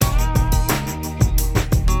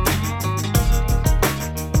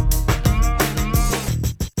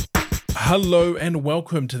Hello and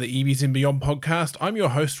welcome to the EVs and Beyond podcast. I'm your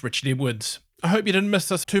host, Richard Edwards. I hope you didn't miss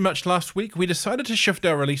us too much last week. We decided to shift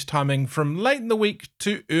our release timing from late in the week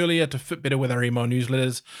to earlier to fit better with our email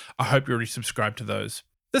newsletters. I hope you already subscribed to those.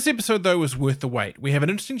 This episode, though, was worth the wait. We have an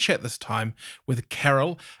interesting chat this time with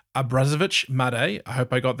Karel Abrazovic-Made, I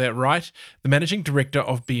hope I got that right, the Managing Director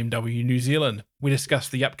of BMW New Zealand. We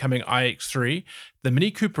discussed the upcoming iX3, the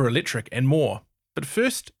Mini Cooper Electric, and more. But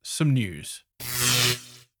first, some news.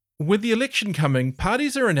 With the election coming,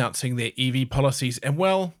 parties are announcing their EV policies and,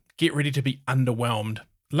 well, get ready to be underwhelmed.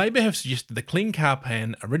 Labour have suggested the Clean Car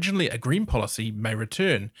Plan, originally a green policy, may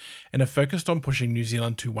return and are focused on pushing New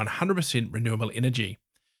Zealand to 100% renewable energy.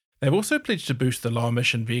 They've also pledged to boost the Low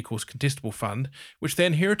Emission Vehicles Contestable Fund, which they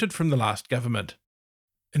inherited from the last government.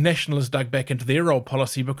 National dug back into their old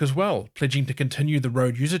policy book as well, pledging to continue the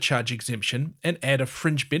road user charge exemption and add a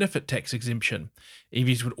fringe benefit tax exemption.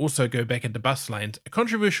 EVs would also go back into bus lanes, a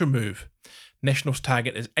controversial move. National's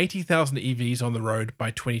target is 80,000 EVs on the road by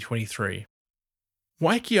 2023.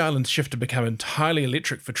 Waiheke Island's shift to become entirely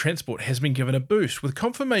electric for transport has been given a boost, with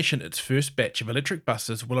confirmation its first batch of electric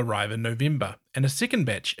buses will arrive in November and a second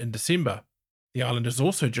batch in December. The island has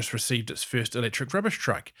also just received its first electric rubbish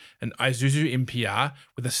truck, an Isuzu MPR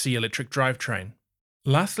with a C-electric drivetrain.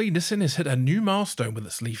 Lastly, Nissan has hit a new milestone with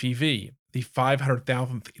its Leaf EV. The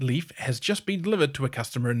 500,000th Leaf has just been delivered to a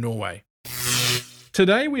customer in Norway.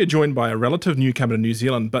 Today we are joined by a relative newcomer to New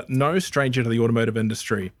Zealand, but no stranger to the automotive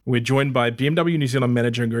industry. We're joined by BMW New Zealand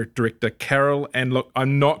Managing Director Karel, and look,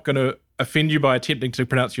 I'm not going to offend you by attempting to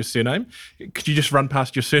pronounce your surname. Could you just run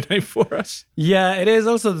past your surname for us? Yeah, it is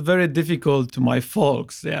also very difficult to my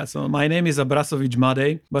folks. Yeah, so my name is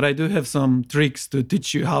Abrazovic-Made, but I do have some tricks to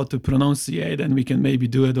teach you how to pronunciate, and we can maybe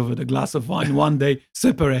do it over the glass of wine one day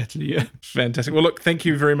separately. Yeah. Fantastic. Well, look, thank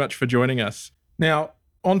you very much for joining us. Now,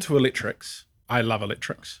 on to electrics. I love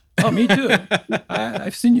electrics. Oh, me too.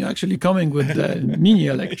 I've seen you actually coming with the Mini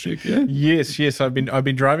Electric. Yeah? Yes. I've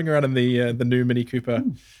been driving around in the new Mini Cooper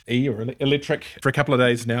E or Electric for a couple of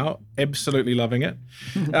days now. Absolutely loving it.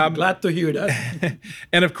 Glad to hear that.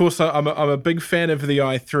 And of course, I'm a big fan of the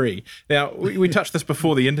i3. Now, we touched this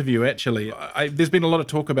before the interview. Actually, there's been a lot of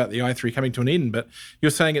talk about the i3 coming to an end, but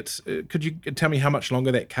you're saying it's. Could you tell me how much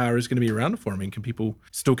longer that car is going to be around for? I mean, can people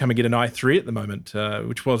still come and get an i3 at the moment,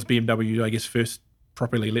 which was BMW, I guess, first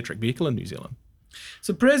properly electric vehicle in New Zealand?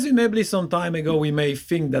 So presumably some time ago, we may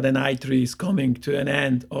think that an i3 is coming to an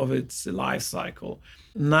end of its life cycle.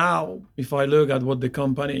 Now, if I look at what the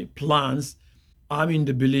company plans, I'm in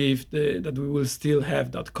the belief that we will still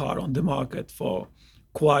have that car on the market for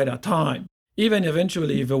quite a time. Even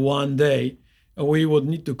eventually, if one day we would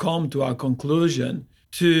need to come to a conclusion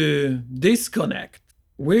to disconnect,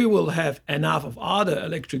 we will have enough of other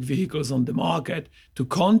electric vehicles on the market to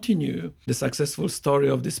continue the successful story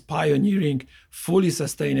of this pioneering, fully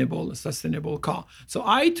sustainable car. So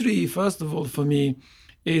i3, first of all, for me,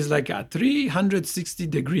 is like a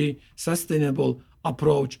 360-degree sustainable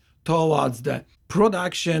approach towards the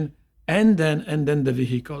production and then the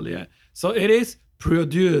vehicle. Yeah. So it is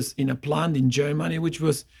produced in a plant in Germany, which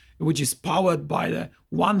is powered by the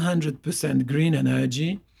 100% green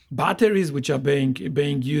energy. Batteries which are being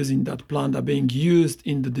used in that plant are being used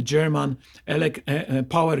in the German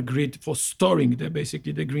power grid for storing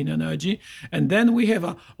basically the green energy. And then we have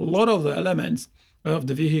a lot of the elements of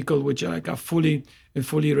the vehicle which are like a fully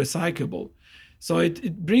recyclable. So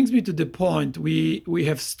it brings me to the point we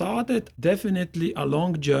have started definitely a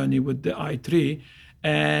long journey with the i3,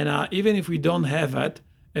 and even if we don't have it,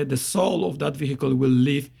 the soul of that vehicle will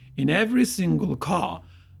live in every single car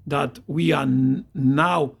that we are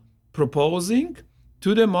now proposing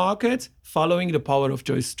to the market following the power of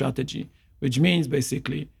choice strategy, which means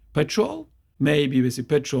basically petrol, maybe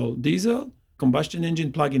petrol, diesel, combustion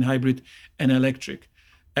engine, plug-in hybrid, and electric.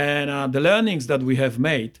 And the learnings that we have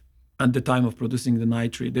made at the time of producing the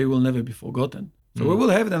i3, they will never be forgotten. So we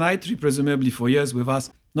will have the i3 presumably for years with us,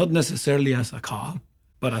 not necessarily as a car,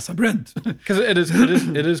 but as a brand. Because it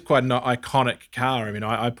is quite an iconic car. I mean,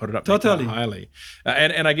 I put it up totally quite highly.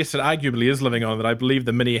 And I guess it arguably is living on that. I believe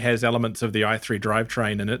the Mini has elements of the i3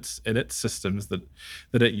 drivetrain in its systems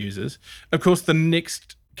that it uses. Of course, the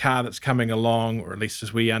next car that's coming along, or at least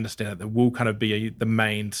as we understand it, that will kind of be the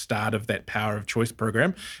main start of that power of choice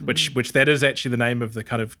program, which that is actually the name of the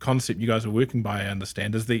kind of concept you guys are working by, I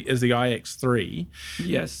understand, is the iX3.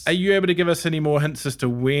 Yes. Are you able to give us any more hints as to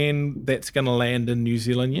when that's going to land in New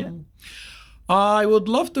Zealand yet? I would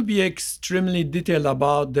love to be extremely detailed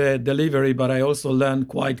about the delivery, but I also learned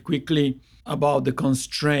quite quickly about the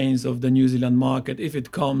constraints of the New Zealand market if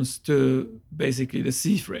it comes to basically the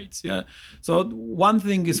sea freights. Yeah. So one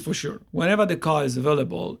thing is for sure, whenever the car is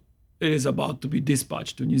available, it is about to be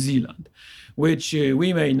dispatched to New Zealand, which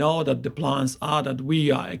we may know that the plans are that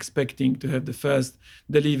we are expecting to have the first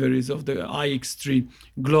deliveries of the iX3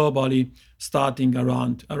 globally starting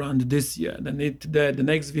around this year. Then the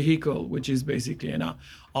next vehicle, which is basically an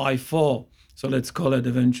i4, so let's call it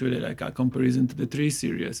eventually like a comparison to the 3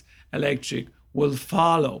 Series electric, will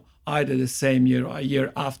follow either the same year or a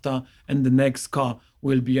year after, and the next car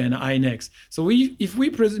will be an iNEXT. So if we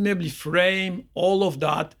presumably frame all of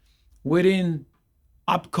that within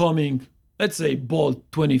upcoming, let's say, bold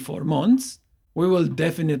 24 months, we will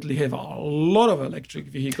definitely have a lot of electric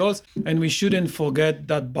vehicles. And we shouldn't forget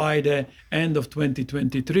that by the end of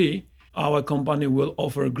 2023, our company will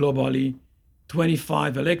offer globally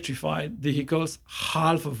 25 electrified vehicles,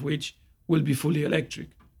 half of which will be fully electric.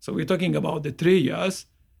 So we're talking about the 3 years.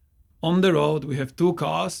 On the road, we have 2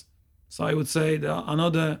 cars. So I would say there are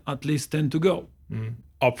another at least 10 to go.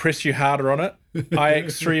 I'll press you harder on it.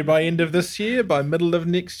 iX3 by end of this year, by middle of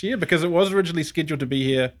next year, because it was originally scheduled to be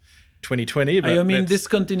here 2020. But you mean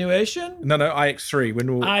discontinuation? No, iX3.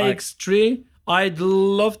 When will iX3? I'd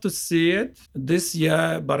love to see it this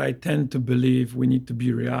year, but I tend to believe we need to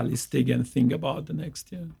be realistic and think about the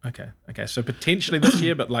next year. Okay. So potentially this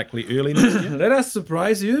year, but likely early next year. Let us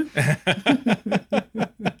surprise you.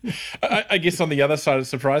 I guess on the other side of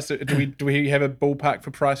surprise, do we have a ballpark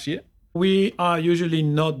for price yet? We are usually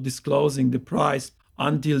not disclosing the price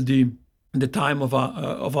until the time of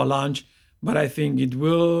our launch, but I think it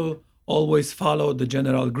will always follow the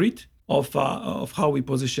general grid of how we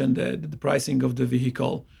position the pricing of the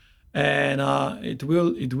vehicle, and it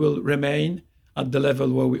will remain at the level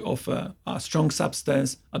where we offer a strong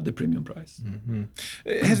substance at the premium price. Mm-hmm.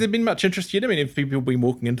 Has there been much interest yet? I mean, have people been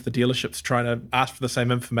walking into the dealerships trying to ask for the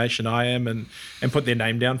same information I am and put their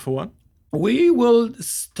name down for one? We will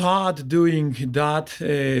start doing that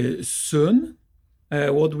soon.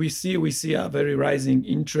 What we see a very rising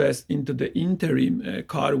interest into the interim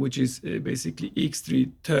car, which is basically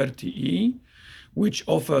X330e, which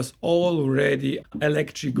offers already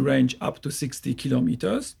electric range up to 60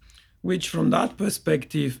 kilometers, which from that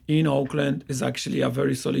perspective in Auckland is actually a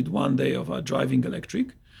very solid 1 day of driving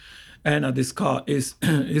electric. And this car is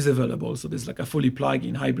available. So there's like a fully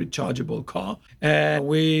plug-in hybrid chargeable car. And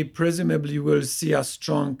we presumably will see a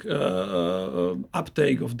strong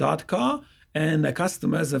uptake of that car. And the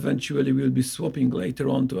customers eventually will be swapping later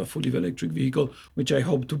on to a fully electric vehicle, which I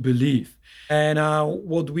hope to believe. And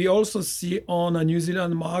what we also see on a New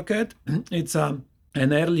Zealand market, it's an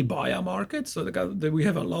early buyer market. So we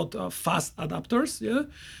have a lot of fast adapters. Yeah.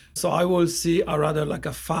 So I will see a rather like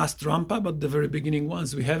a fast ramp up at the very beginning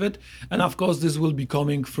once we have it. And of course, this will be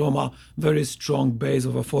coming from a very strong base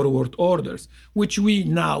of forward orders, which we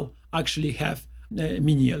now actually have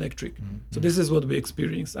Mini electric. Mm-hmm. So this is what we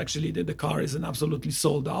experience. Actually, the car is absolutely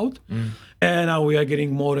sold out. And now we are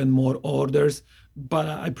getting more and more orders. But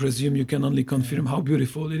I presume you can only confirm how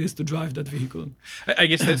beautiful it is to drive that vehicle. I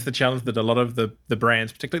guess that's the challenge that a lot of the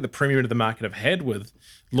brands, particularly the premium end of the market, have had with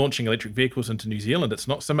launching electric vehicles into New Zealand. It's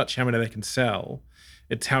not so much how many they can sell,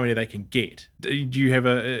 it's how many they can get. Do you have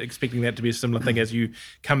expecting that to be a similar thing as you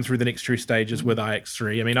come through the next 2 stages with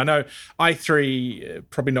iX3? I mean, I know i3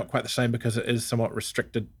 probably not quite the same because it is somewhat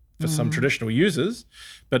restricted for some traditional users,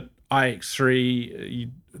 but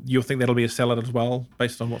iX3, you'll think that'll be a sellout as well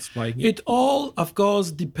based on what's playing? It all, of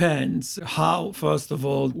course, depends how, first of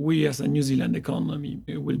all, we as a New Zealand economy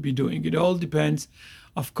will be doing. It all depends,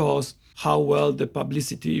 of course, how well the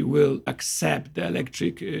publicity will accept the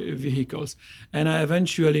electric vehicles, and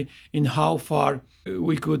eventually in how far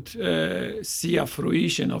we could see a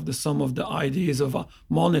fruition of some of the ideas of a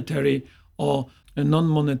monetary or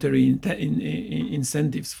non-monetary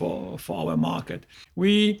incentives for our market.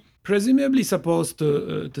 We presumably supposed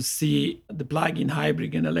to see the plug-in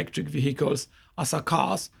hybrid and electric vehicles as a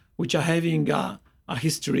cars which are having a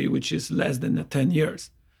history which is less than 10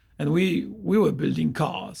 years. And we were building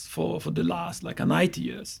cars for the last 90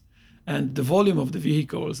 years. And the volume of the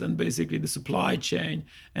vehicles and basically the supply chain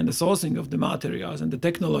and the sourcing of the materials and the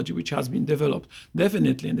technology which has been developed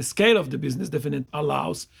definitely, and the scale of the business definitely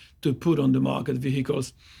allows to put on the market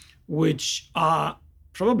vehicles which are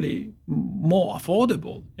probably more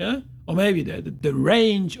affordable, yeah? Or maybe the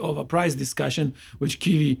range of a price discussion, which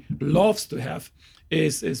Kiwi loves to have,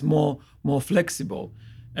 is more flexible.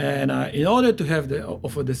 And in order to have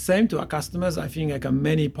offer the same to our customers, I think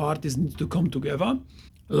many parties need to come together.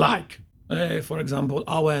 For example,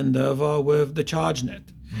 our endeavor with the ChargeNet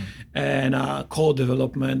and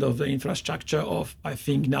co-development of the infrastructure of, I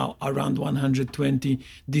think now, around 120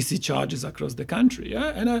 DC chargers across the country.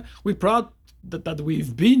 Yeah? And we're proud that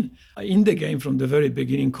we've been in the game from the very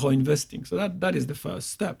beginning, co-investing. So that is the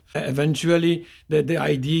first step. Eventually, the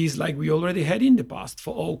ideas like we already had in the past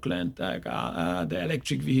for Auckland, like the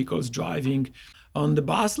electric vehicles driving on the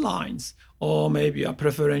bus lines, or maybe a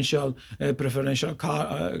preferential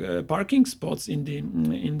car parking spots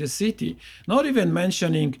in the city. Not even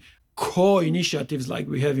mentioning co-initiatives like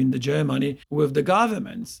we have in Germany with the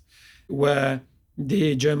governments, where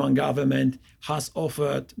the German government has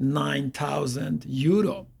offered 9,000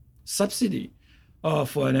 euro subsidy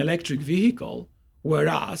for an electric vehicle,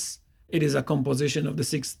 whereas it is a composition of the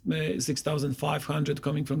 6,500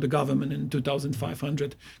 coming from the government and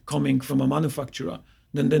 2,500 coming from a manufacturer.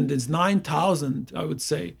 Then this 9,000, I would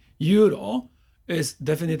say, euro is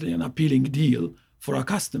definitely an appealing deal for a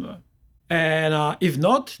customer. And if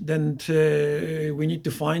not, then we need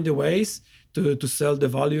to find the ways to sell the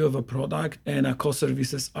value of a product and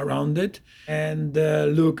co-services around it, and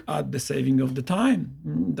look at the saving of the time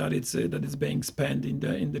that is being spent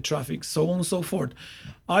in the traffic, so on and so forth.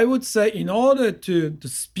 I would say in order to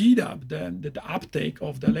speed up the uptake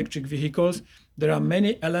of the electric vehicles, there are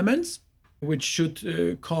many elements which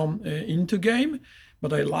should come into game,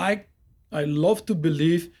 but I love to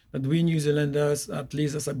believe that we New Zealanders, at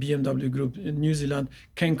least as a BMW Group in New Zealand,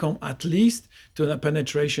 can come at least to a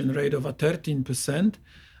penetration rate of 13%,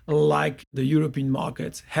 like the European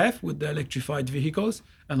markets have with the electrified vehicles,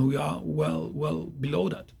 and we are well below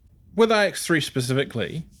that. With iX3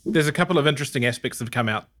 specifically, there's a couple of interesting aspects that have come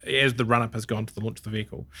out as the run-up has gone to the launch of the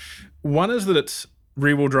vehicle. One is that it's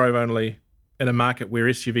rear-wheel drive only in a market where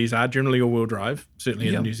SUVs are generally all-wheel drive,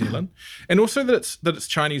 certainly in New Zealand, and also that it's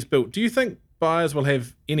Chinese built. Do you think buyers will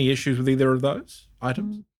have any issues with either of those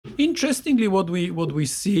items? Interestingly, what we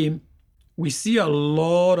see a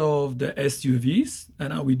lot of the SUVs,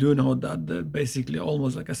 and we do know that basically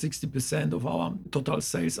almost like 60% of our total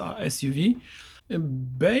sales are SUV,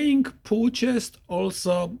 being purchased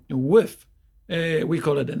also with we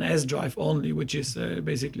call it an S-drive only, which is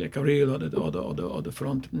basically like a rear or the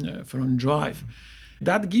front drive.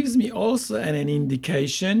 That gives me also an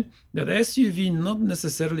indication that SUV not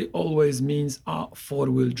necessarily always means a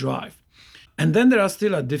four-wheel drive. And then there are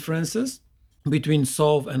still differences between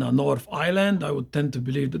South and North Island. I would tend to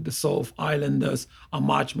believe that the South Islanders are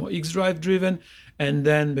much more X-drive driven, and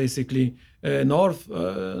then basically North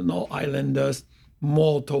Islanders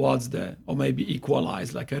more towards or maybe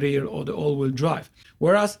equalize like a rear or the all-wheel drive.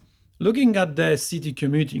 Whereas looking at the city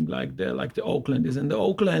commuting like the Auckland is, and the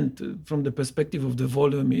Auckland from the perspective of the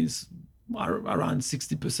volume is around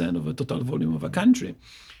 60% of the total volume of a country.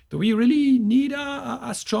 Do we really need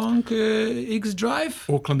a strong X-drive?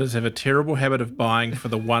 Aucklanders have a terrible habit of buying for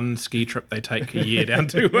the one ski trip they take a year down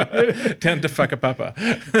to Whakapapa.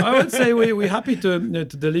 I would say we're happy to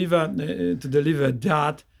deliver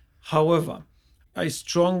that. However, I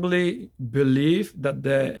strongly believe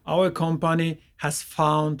that our company has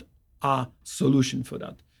found a solution for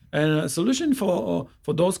that. And a solution for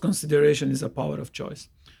those considerations is a power of choice.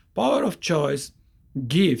 Power of choice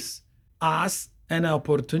gives us an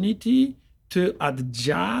opportunity to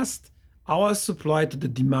adjust our supply to the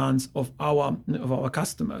demands of our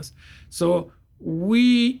customers. So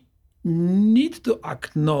we need to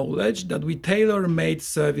acknowledge that we tailor-made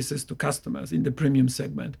services to customers in the premium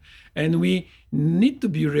segment, and we need to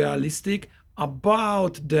be realistic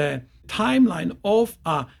about the timeline of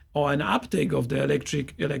or an uptake of the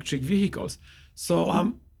electric vehicles. So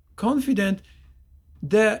I'm confident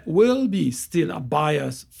there will be still a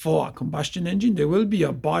buyers for a combustion engine, there will be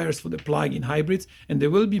a buyers for the plug-in hybrids, and there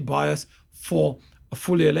will be buyers for a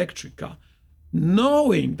fully electric car.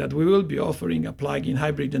 Knowing that we will be offering a plug-in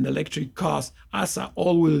hybrid and electric cars as an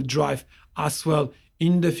all-wheel drive as well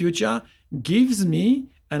in the future gives me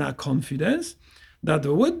a confidence that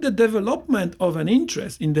with the development of an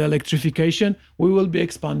interest in the electrification, we will be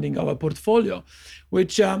expanding our portfolio,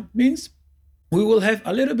 which means we will have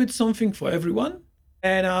a little bit something for everyone.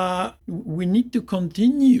 And we need to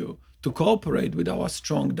continue to cooperate with our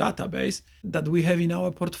strong database that we have in our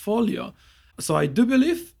portfolio. So I do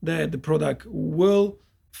believe that the product will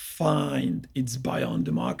find its buyer on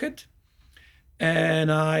the market.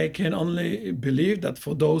 And I can only believe that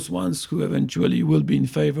for those ones who eventually will be in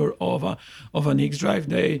favor of an X-Drive,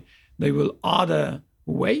 they will either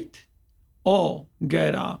wait or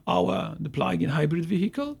get the plug-in hybrid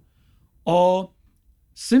vehicle, or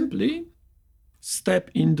simply step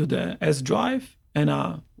into the S-Drive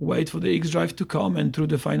and wait for the xDrive to come. And through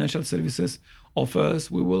the financial services offers,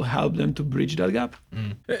 we will help them to bridge that gap.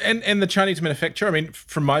 And the Chinese manufacturer, I mean,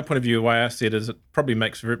 from my point of view, the way I see it is it probably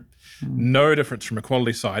makes no difference from a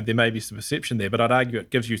quality side. There may be some perception there, but I'd argue it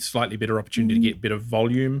gives you slightly better opportunity to get better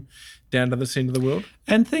volume down to this end of the world.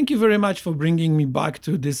 And thank you very much for bringing me back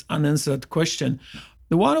to this unanswered question.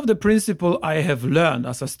 One of the principles I have learned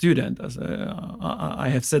as a student, as I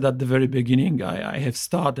have said at the very beginning, I have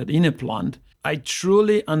started in a plant. I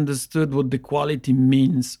truly understood what the quality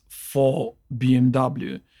means for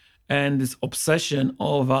BMW and this obsession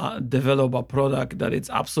of develop a product that it's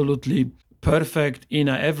absolutely perfect in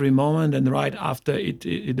every moment, and right after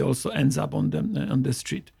it also ends up on the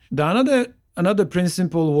street. Another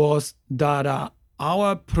principle was that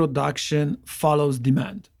our production follows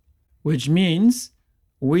demand, which means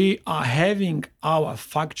we are having our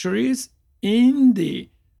factories in the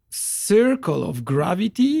circle of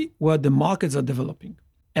gravity where the markets are developing.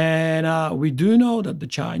 And we do know that the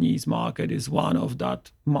Chinese market is one of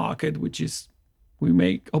that market, which is, we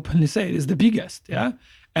may openly say, it is the biggest, yeah?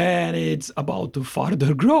 And it's about to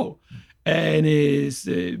further grow and is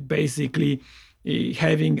basically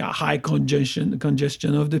having a high congestion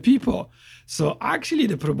of the people. So actually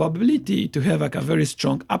the probability to have like a very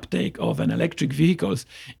strong uptake of an electric vehicles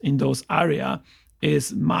in those areas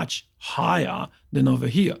is much higher than over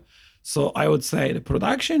here. So I would say the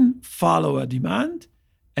production follow a demand,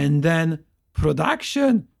 and then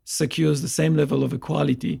production secures the same level of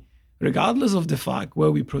equality, regardless of the fact where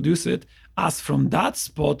we produce it, as from that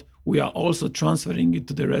spot, we are also transferring it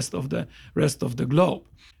to the rest of the globe.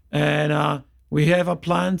 And we have a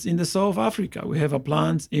plant in the South Africa. We have a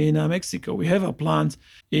plant in Mexico. We have a plant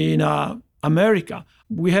in America.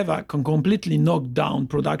 We have a completely knocked down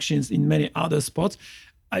productions in many other spots.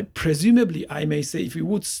 Presumably, I may say, if we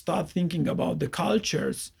would start thinking about the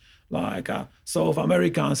cultures, like South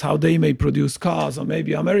Americans, how they may produce cars, or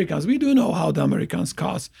maybe Americans, we do know how the Americans'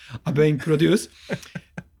 cars are being produced.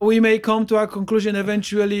 We may come to a conclusion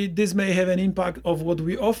eventually this may have an impact of what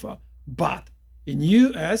we offer. But in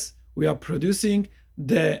US, we are producing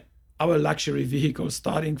our luxury vehicles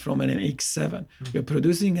starting from an X7. We're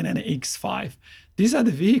producing an X5. These are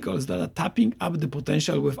the vehicles that are tapping up the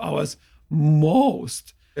potential with our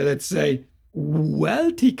most, let's say,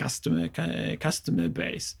 wealthy customer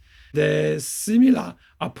base. The similar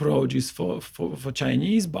approach is for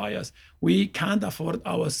Chinese buyers. We can't afford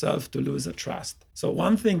ourselves to lose a trust. So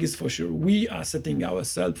one thing is for sure, we are setting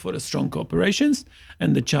ourselves for a strong cooperations,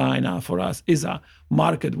 and the China for us is a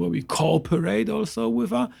market where we cooperate also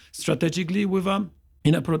with strategically with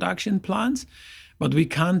in a production plants, but we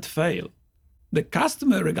can't fail. The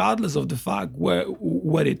customer, regardless of the fact where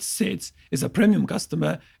it sits, is a premium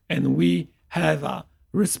customer, and we have a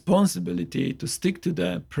responsibility to stick to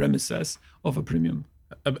the premises of a premium.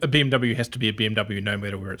 A BMW has to be a BMW no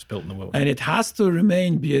matter where it's built in the world. And it has to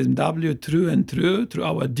remain BMW through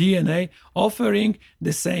our DNA, offering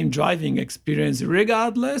the same driving experience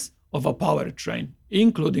regardless of a powertrain,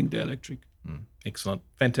 including the electric. Excellent.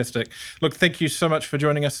 Fantastic. Look, thank you so much for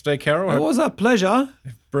joining us today, Carol. It was a pleasure.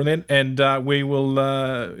 Brilliant. And we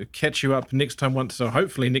will catch you up next time so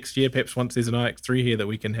hopefully next year, perhaps once there's an iX3 here that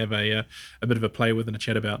we can have a bit of a play with and a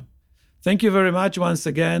chat about. Thank you very much once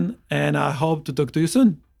again, and I hope to talk to you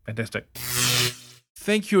soon. Fantastic.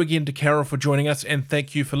 Thank you again to Carol for joining us, and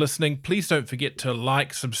thank you for listening. Please don't forget to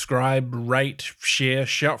like, subscribe, rate, share,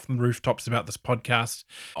 shout from the rooftops about this podcast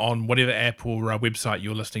on whatever app or website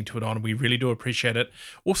you're listening to it on. We really do appreciate it.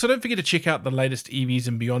 Also, don't forget to check out the latest EVs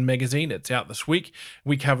and Beyond magazine. It's out this week.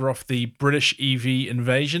 We cover off the British EV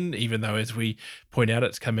invasion, even though, as we point out,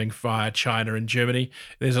 it's coming via China and Germany.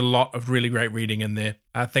 There's a lot of really great reading in there.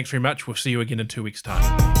 Thanks very much. We'll see you again in 2 weeks'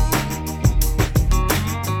 time.